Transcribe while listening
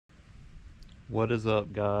What is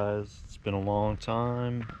up, guys? It's been a long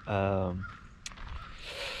time. I'm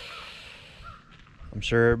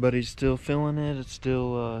sure everybody's still feeling it. It's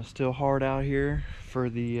still hard out here for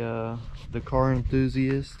the car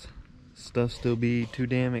enthusiast. Stuff still be too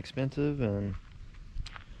damn expensive, and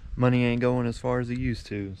money ain't going as far as it used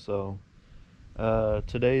to. So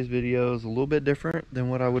today's video is a little bit different than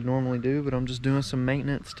what I would normally do, but I'm just doing some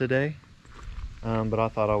maintenance today. But I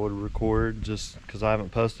thought I would record just because I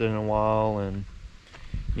haven't posted in a while, and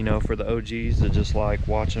you know, for the OGs that just like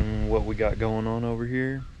watching what we got going on over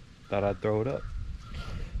here, thought I'd throw it up.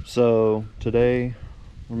 So today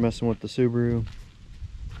we're messing with the Subaru.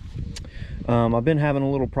 I've been having a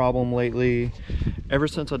little problem lately ever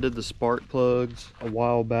since I did the spark plugs a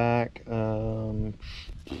while back.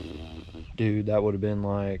 Dude, that would have been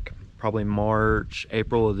like probably March,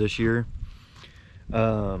 April of this year.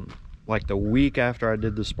 Like the week after I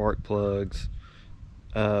did the spark plugs,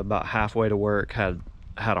 about halfway to work, had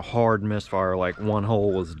a hard misfire. Like one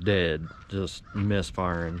hole was dead, just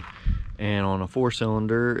misfiring. And on a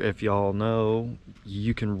 4-cylinder, if y'all know,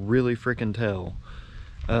 you can really freaking tell.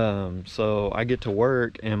 So I get to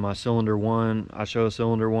work and my cylinder one, I show a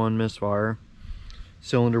cylinder one misfire.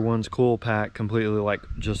 Cylinder one's coil pack completely like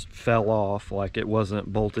just fell off, like it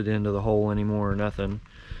wasn't bolted into the hole anymore or nothing.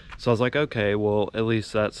 So I was like, okay, well, at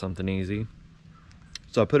least that's something easy.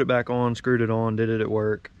 So I put it back on, screwed it on, did it at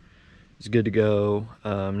work. It's good to go.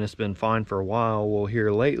 And it's been fine for a while. Well,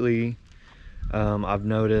 here lately, I've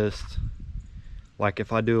noticed, like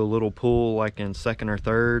if I do a little pull, like in second or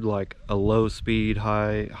third, like a low speed,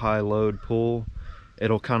 high load pull,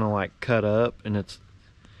 it'll kind of like cut up, and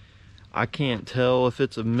I can't tell if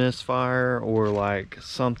it's a misfire or like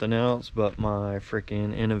something else, but my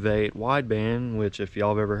freaking Innovate wideband, which if y'all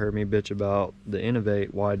have ever heard me bitch about the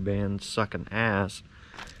Innovate wideband sucking ass,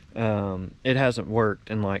 it hasn't worked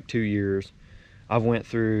in like 2 years. I've went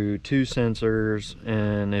through 2 sensors,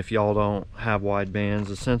 and if y'all don't have widebands,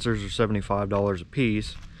 the sensors are $75 a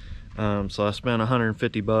piece. So I spent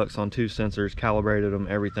 150 bucks on 2 sensors, calibrated them,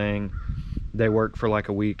 everything. They work for like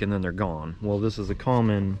a week and then they're gone. Well, this is a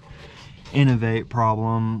common Innovate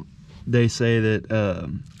problem. They say that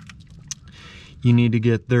you need to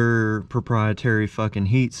get their proprietary fucking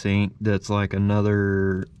heat sink that's like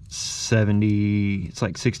another 70, it's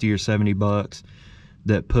like 60 or 70 bucks,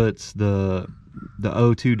 that puts the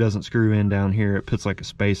O2 doesn't screw in down here. It puts like a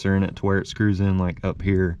spacer in it to where it screws in like up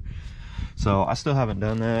here. So I still haven't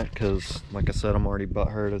done that because, like I said, I'm already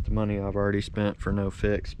butthurt at the money I've already spent for no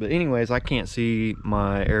fix. But anyways, I can't see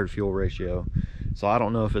my air to fuel ratio, so I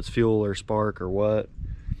don't know if it's fuel or spark or what.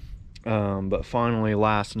 But finally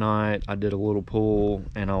last night I did a little pull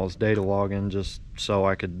and I was data logging just so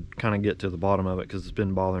I could kind of get to the bottom of it, because it's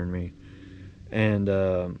been bothering me. And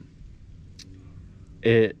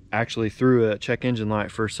it actually threw a check engine light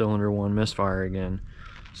for cylinder one misfire again.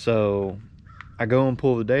 So I go and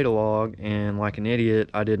pull the data log, and like an idiot,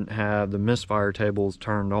 I didn't have the misfire tables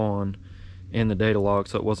turned on in the data log,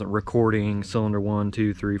 so it wasn't recording cylinder 1,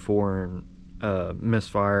 2, 3, 4 and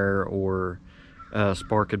misfire or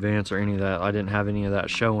spark advance or any of that. I didn't have any of that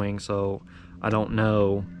showing, so I don't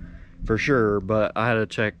know for sure, but I had a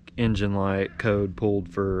check engine light code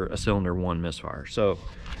pulled for a cylinder 1 misfire. So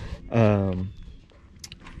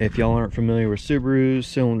if y'all aren't familiar with Subarus,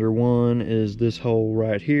 cylinder 1 is this hole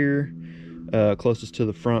right here, closest to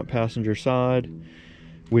the front passenger side,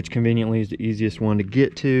 which conveniently is the easiest one to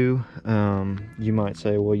get to. You might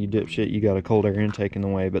say, well, you dipshit, you got a cold air intake in the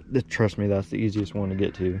way, but trust me, that's the easiest one to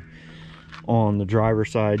get to. On the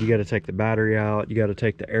driver's side, you got to take the battery out, you got to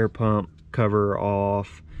take the air pump cover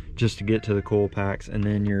off just to get to the coil packs, and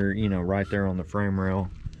then you're, you know, right there on the frame rail.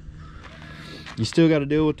 You still got to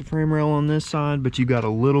deal with the frame rail on this side, but you got a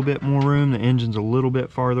little bit more room. The engine's a little bit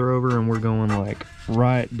farther over, and we're going like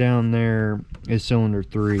right down there is cylinder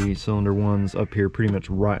 3. Cylinder 1's up here pretty much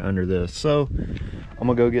right under this. So I'm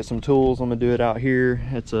gonna go get some tools. I'm gonna do it out here.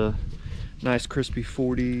 It's a nice crispy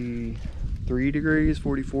 43 degrees,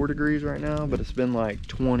 44 degrees right now, but it's been like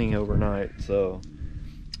 20 overnight. So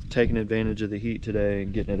taking advantage of the heat today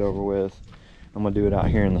and getting it over with. I'm gonna do it out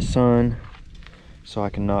here in the sun so I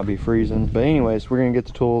can not be freezing. But anyways, we're gonna get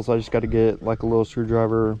the tools. I just got to get like a little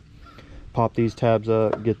screwdriver, pop these tabs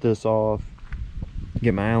up, get this off,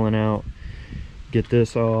 get my Allen out, get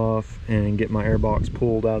this off, and get my airbox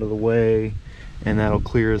pulled out of the way, and that'll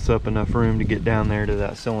clear us up enough room to get down there to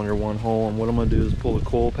that cylinder 1 hole. And what I'm gonna do is pull the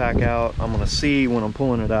coil pack out. I'm gonna see when I'm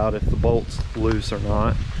pulling it out if the bolt's loose or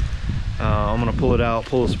not. I'm gonna pull it out,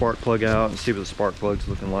 pull the spark plug out, and see what the spark plug's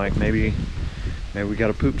looking like. Maybe we got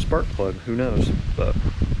a poop spark plug, who knows, but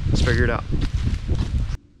let's figure it out.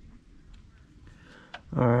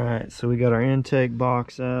 All right, so we got our intake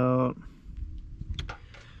box out,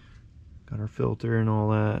 got our filter and all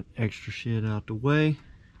that extra shit out the way,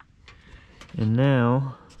 and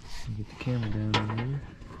now get the camera down in here.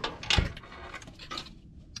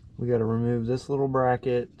 We got to remove this little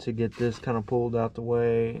bracket to get this kind of pulled out the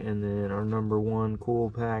way, and then our #1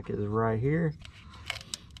 cool pack is right here.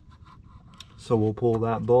 So we'll pull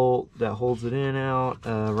that bolt that holds it in out.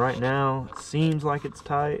 Right now, it seems like it's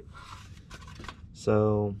tight.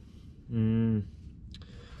 So, but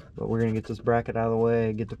we're gonna get this bracket out of the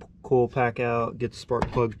way, get the coil pack out, get the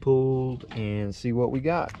spark plug pulled, and see what we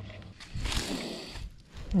got.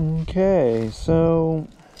 Okay, so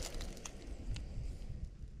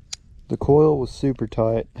the coil was super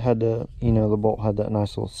tight. Had to, you know, the bolt had that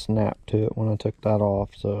nice little snap to it when I took that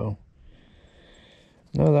off, so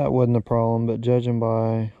no, that wasn't a problem. But judging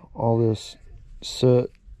by all this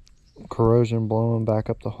soot, corrosion blowing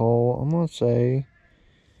back up the hole, I'm gonna say,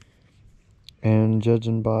 and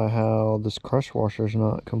judging by how this crush washer is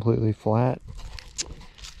not completely flat,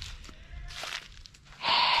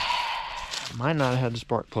 might not have had the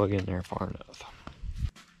spark plug in there far enough.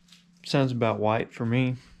 Sounds about white for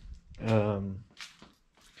me.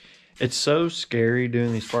 It's so scary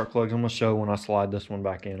doing these spark plugs. I'm gonna show when I slide this one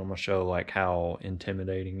back in. I'm gonna show like how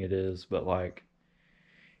intimidating it is. But like,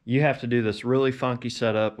 you have to do this really funky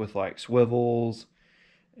setup with like swivels,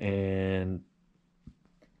 and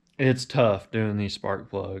it's tough doing these spark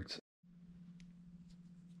plugs.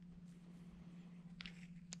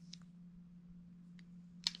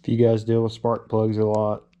 If you guys deal with spark plugs a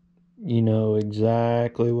lot, you know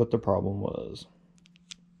exactly what the problem was.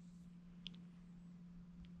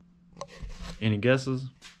 Any guesses?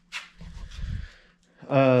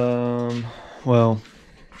 Well,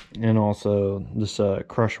 and also this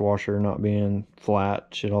crush washer not being flat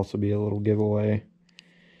should also be a little giveaway.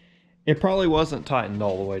 It probably wasn't tightened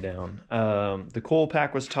all the way down. The coil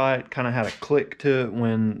pack was tight, kind of had a click to it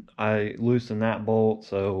when I loosened that bolt,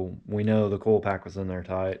 so we know the coil pack was in there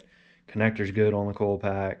tight. Connector's good on the coil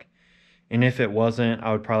pack. And if it wasn't,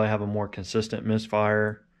 I would probably have a more consistent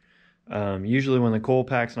misfire. Usually when the coil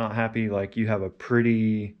pack's not happy, like, you have a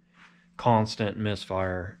pretty constant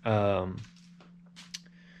misfire.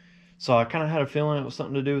 So I kind of had a feeling it was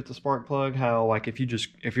something to do with the spark plug. How, like, if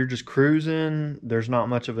you're just cruising, there's not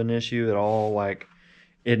much of an issue at all. Like,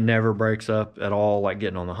 it never breaks up at all. Like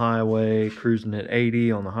getting on the highway, cruising at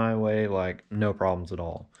 80 on the highway, like no problems at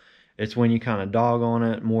all. It's when you kind of dog on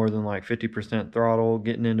it more than like 50% throttle,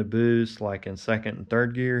 getting into boost, like in second and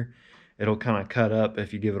third gear, it'll kind of cut up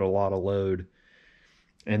if you give it a lot of load.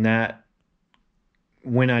 And that,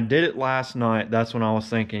 when I did it last night, that's when I was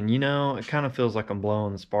thinking, you know, it kind of feels like I'm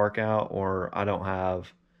blowing the spark out, or I don't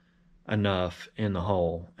have enough in the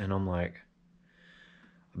hole. And I'm like,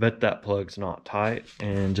 I bet that plug's not tight.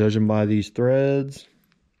 And judging by these threads,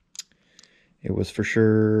 it was for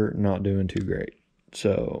sure not doing too great.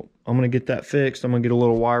 So I'm going to get that fixed. I'm going to get a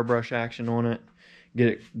little wire brush action on it,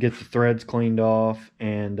 get the threads cleaned off,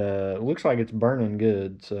 and it looks like it's burning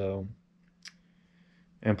good. So,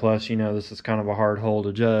 and plus, you know, this is kind of a hard hole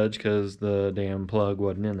to judge because the damn plug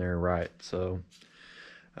wasn't in there right. So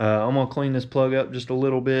I'm going to clean this plug up just a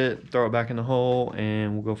little bit, throw it back in the hole,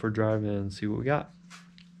 and we'll go for a drive and see what we got.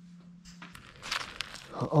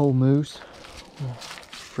 Old Moose,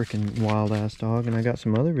 freaking wild ass dog. And I got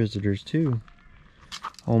some other visitors too.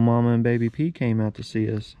 Old Mama and Baby P came out to see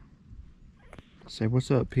us. Say,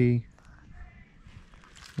 what's up, P?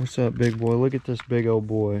 What's up, big boy? Look at this big old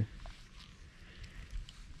boy.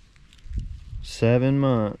 7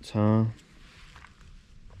 months, huh?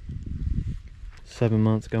 7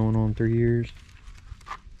 months going on 3 years.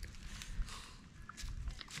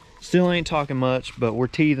 Still ain't talking much, but we're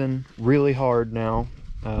teething really hard now.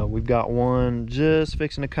 We've got one just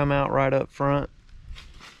fixing to come out right up front.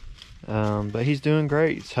 But he's doing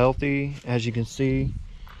great. He's healthy, as you can see.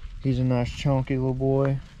 He's a nice chunky little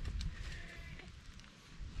boy.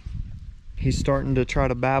 He's starting to try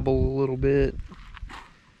to babble a little bit.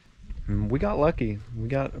 And we got lucky. We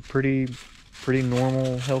got a pretty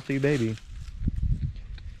normal, healthy baby.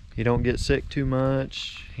 He don't get sick too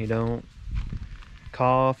much. He don't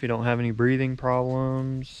cough. He don't have any breathing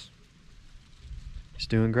problems. He's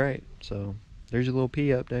doing great. So there's your little pee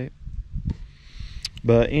update.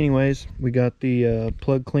 But anyways, we got the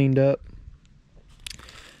plug cleaned up.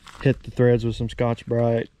 Hit the threads with some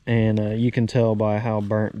Scotch-Brite, and you can tell by how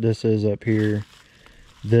burnt this is up here.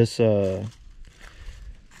 This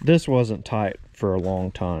wasn't tight for a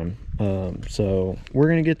long time. So we're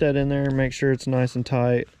gonna get that in there, make sure it's nice and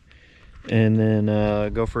tight, and then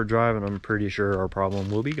go for a drive, and I'm pretty sure our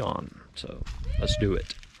problem will be gone. So let's do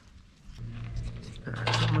it.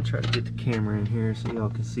 Alright, so I'm gonna try to get the camera in here so y'all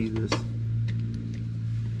can see this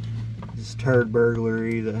turd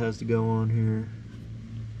burglary that has to go on here.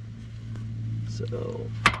 So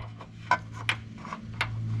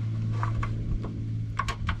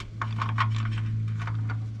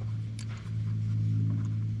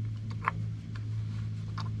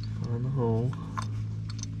on the hole.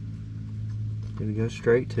 Did we go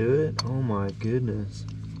straight to it? Oh my goodness.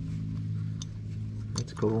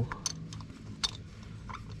 That's cool.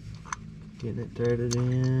 Getting it threaded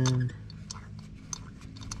in.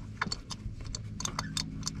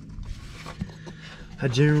 I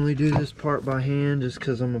generally do this part by hand just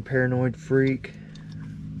because I'm a paranoid freak.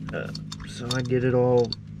 So I get it all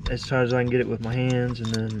as tight as I can get it with my hands and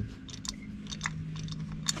then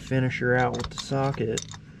finish her out with the socket.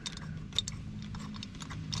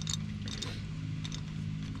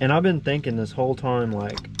 And I've been thinking this whole time,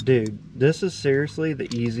 like, dude, this is seriously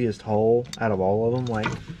the easiest hole out of all of them.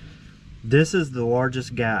 Like, this is the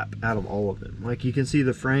largest gap out of all of them. Like, you can see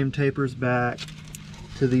the frame tapers back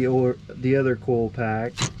to the other coil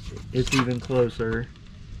pack. It's even closer.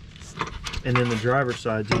 And then the driver's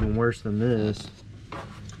side's even worse than this.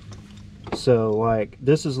 So, like,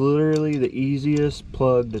 this is literally the easiest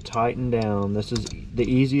plug to tighten down. This is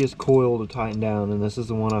the easiest coil to tighten down, and this is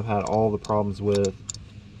the one I've had all the problems with.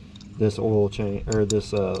 This oil change, or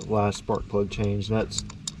this last spark plug change. That's,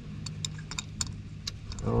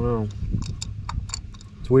 I don't know,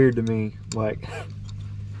 it's weird to me. Like,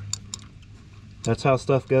 that's how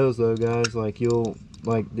stuff goes though, guys. Like, you'll,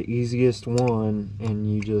 like, the easiest one,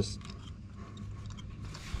 and you just,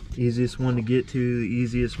 easiest one to get to, the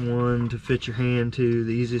easiest one to fit your hand to,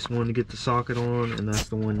 the easiest one to get the socket on, and that's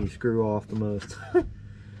the one you screw off the most.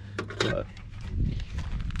 But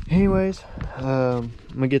anyways, I'm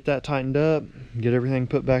gonna get that tightened up, get everything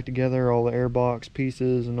put back together, all the airbox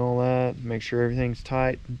pieces and all that, make sure everything's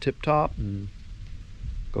tight and tip top, and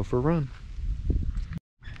go for a run.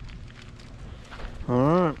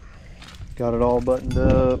 Alright, got it all buttoned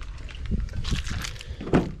up.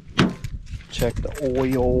 Check the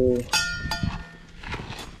oil.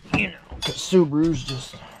 You know, because Subarus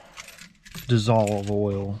just dissolve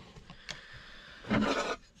oil.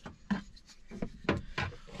 Gotta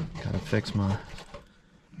fix my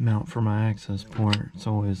mount for my access port. It's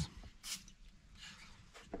always,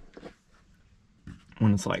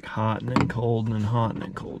 when it's like hot and then cold and then hot and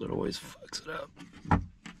then cold, it always fucks it up.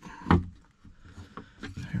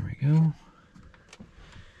 There we go.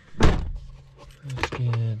 Let's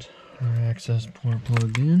get our access port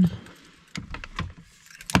plugged in.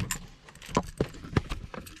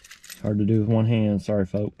 It's hard to do with one hand, sorry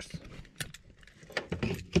folks.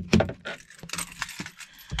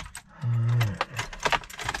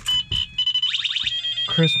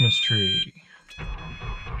 Christmas tree.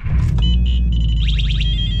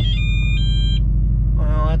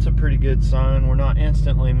 Well, that's a pretty good sign. We're not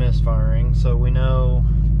instantly misfiring, so we know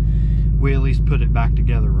we at least put it back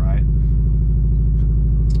together right.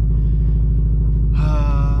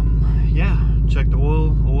 Yeah, check the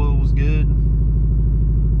oil. Oil was good.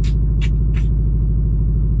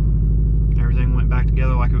 Everything went back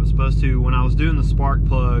together like it was supposed to. When I was doing the spark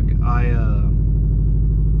plug, I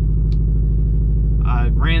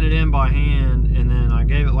ran it in by hand, and then I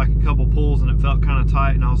gave it like a couple pulls and it felt kind of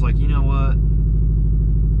tight, and I was like, you know what,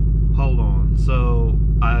 hold on. So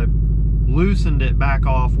I loosened it back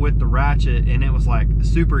off with the ratchet, and it was like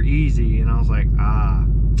super easy, and I was like,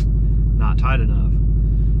 not tight enough.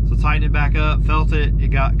 So tightened it back up, felt it, it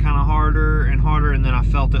got kind of harder and harder, and then I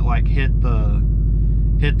felt it like hit the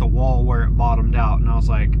wall where it bottomed out, and I was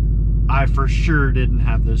like, I for sure didn't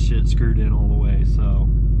have this shit screwed in all the way. So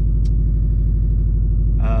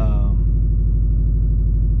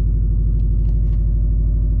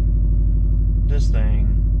this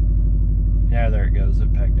thing, yeah, there it goes,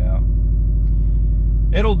 it pegged out.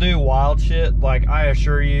 It'll do wild shit, like, I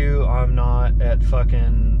assure you, I'm not at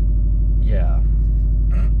fucking, yeah,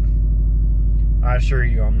 I assure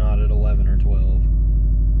you I'm not at 11 or 12.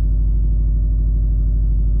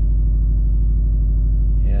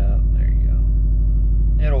 Yeah, there you go.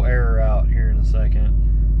 It'll error out here in a second.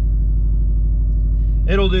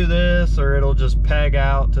 It'll do this, or it'll just peg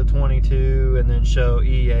out to 22 and then show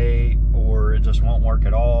E8, or it just won't work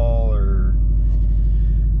at all, or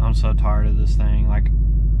I'm so tired of this thing. Like,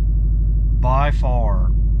 by far,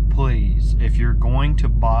 please, if you're going to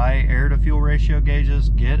buy air to fuel ratio gauges,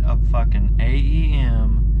 get a fucking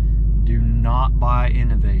AEM. Do not buy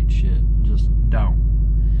Innovate shit. Just don't.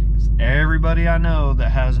 'Cause everybody I know that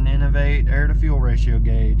has an Innovate air to fuel ratio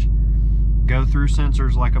gauge go through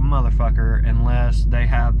sensors like a motherfucker unless they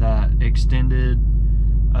have that extended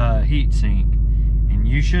heat sink. And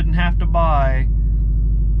you shouldn't have to buy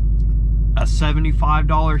a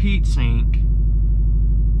 $75 heat sink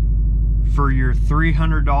for your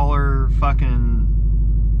 $300 fucking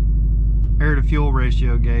air to fuel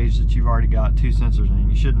ratio gauge that you've already got 2 sensors in.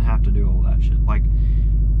 You shouldn't have to do all that shit. Like,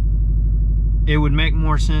 it would make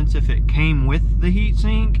more sense if it came with the heat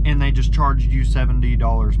sink and they just charged you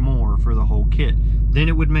 $70 more for the whole kit. Then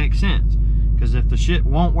it would make sense. Because if the shit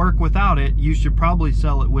won't work without it, you should probably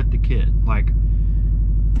sell it with the kit. Like,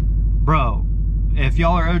 bro, if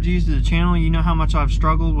y'all are OGs to the channel, you know how much I've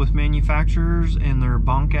struggled with manufacturers and their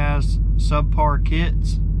bunk-ass subpar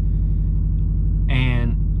kits.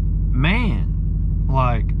 And, man,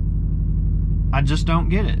 like, I just don't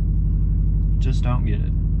get it. Just don't get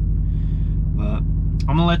it. But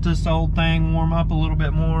I'm gonna let this old thing warm up a little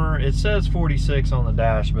bit more. It says 46 on the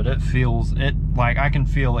dash, but it feels, like, I can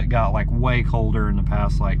feel it got like way colder in the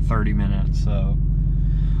past like 30 minutes. So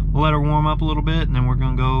we'll let her warm up a little bit, and then we're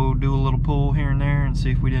gonna go do a little pull here and there and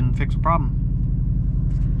see if we didn't fix a problem.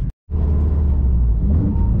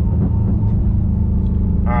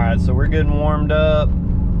 All right, so we're getting warmed up.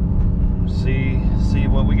 See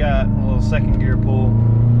what we got. A little second gear pull.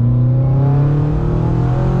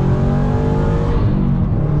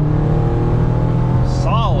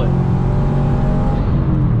 Solid.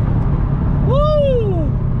 Woo!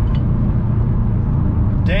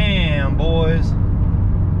 Damn, boys.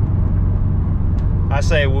 I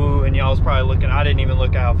say woo, and y'all was probably looking. I didn't even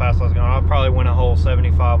look at how fast I was going. I probably went a whole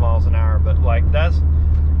 75 miles an hour, but like that's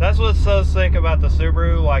what's so sick about the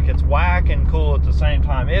Subaru. Like, it's whack and cool at the same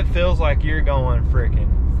time. It feels like you're going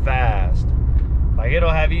freaking fast. Like, it'll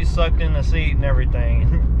have you sucked in the seat and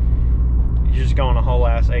everything. You're just going a whole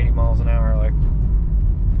ass 80 miles an hour, like.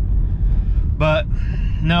 But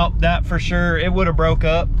nope, that for sure, it would have broke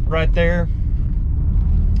up right there,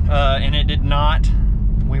 and it did not.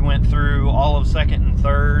 We went through all of second and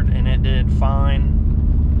third, and it did fine.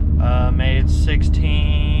 Made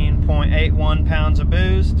 16.81 pounds of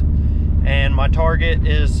boost, and my target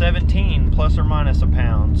is 17 plus or minus a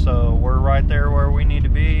pound. So we're right there where we need to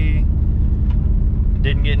be.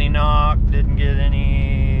 Didn't get any knock, didn't get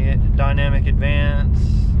any dynamic advance,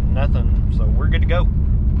 nothing. So we're good to go.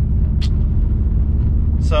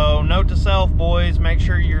 So note to self, boys, make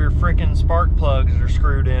sure your freaking spark plugs are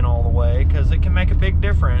screwed in all the way, because it can make a big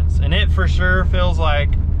difference. And it for sure feels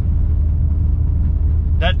like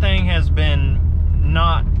that thing has been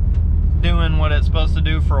not doing what it's supposed to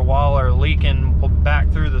do for a while, or leaking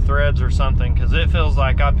back through the threads or something, because it feels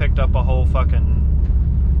like I picked up a whole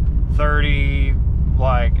fucking 30,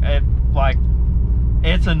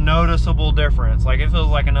 it's a noticeable difference. Like, it feels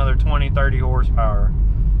like another 20-30 horsepower.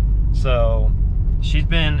 So she's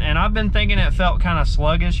been, and I've been thinking it felt kind of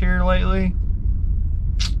sluggish here lately.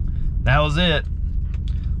 That was it.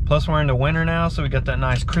 Plus we're into winter now, so we got that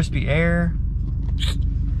nice crispy air.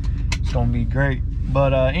 It's gonna be great.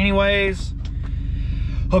 But anyways,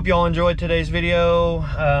 hope y'all enjoyed today's video.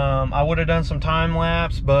 I would have done some time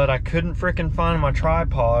lapse, but I couldn't freaking find my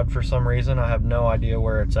tripod for some reason. I have no idea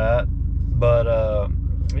where it's at. But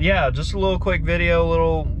yeah, just a little quick video,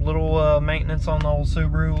 little maintenance on the old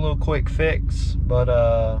Subaru, a little quick fix. But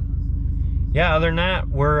yeah, other than that,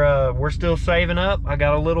 we're still saving up. I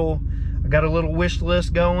got a little wish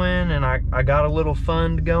list going, and I got a little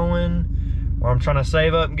fund going where I'm trying to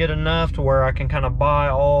save up and get enough to where I can kind of buy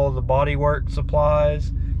all the bodywork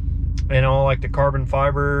supplies and all like the carbon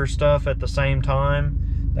fiber stuff at the same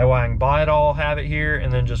time. That way I can buy it all, have it here,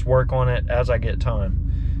 and then just work on it as I get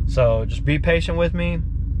time. So just be patient with me.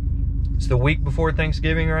 It's the week before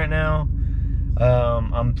Thanksgiving right now.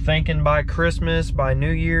 I'm thinking by Christmas, by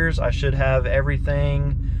New Year's, I should have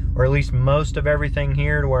everything, or at least most of everything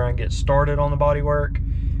here to where I can get started on the bodywork.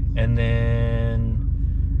 And then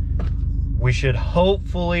we should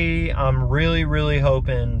hopefully, I'm really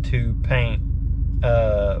hoping to paint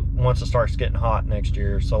once it starts getting hot next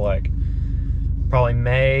year. So like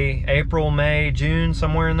probably April, May, June,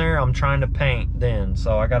 somewhere in there, I'm trying to paint then.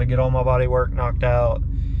 So I got to get all my bodywork knocked out,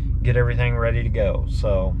 get everything ready to go.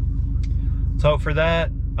 So let's hope for that.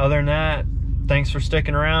 Other than that, thanks for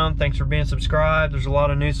sticking around. Thanks for being subscribed. There's a lot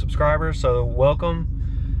of new subscribers, so welcome.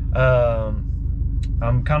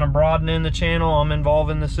 I'm kind of broadening the channel. I'm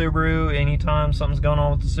involving the Subaru. Anytime something's going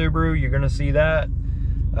on with the Subaru, you're going to see that.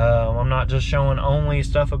 I'm not just showing only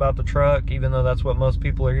stuff about the truck, even though that's what most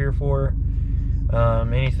people are here for.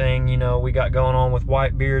 Anything, you know, we got going on with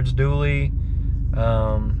Whitebeard's dually.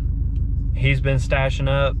 He's been stashing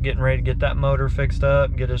up, getting ready to get that motor fixed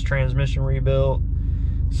up, get his transmission rebuilt.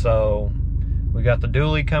 So we got the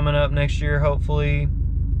dually coming up next year, hopefully.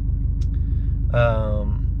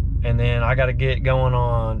 And then I got to get going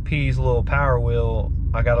on P's little Power Wheel.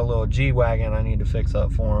 I got a little G-Wagon I need to fix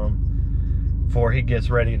up for him before he gets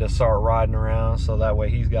ready to start riding around, so that way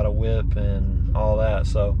he's got a whip and all that.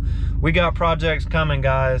 So we got projects coming,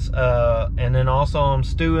 guys. And then also I'm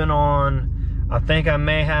stewing on, I think I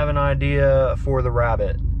may have an idea for the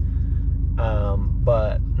Rabbit,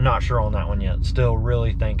 but not sure on that one yet. Still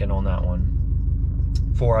really thinking on that one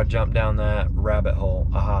before I jump down that rabbit hole.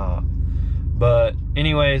 Aha. But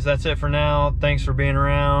anyways, that's it for now. Thanks for being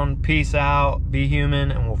around. Peace out. Be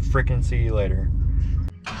human, and we'll frickin' see you later.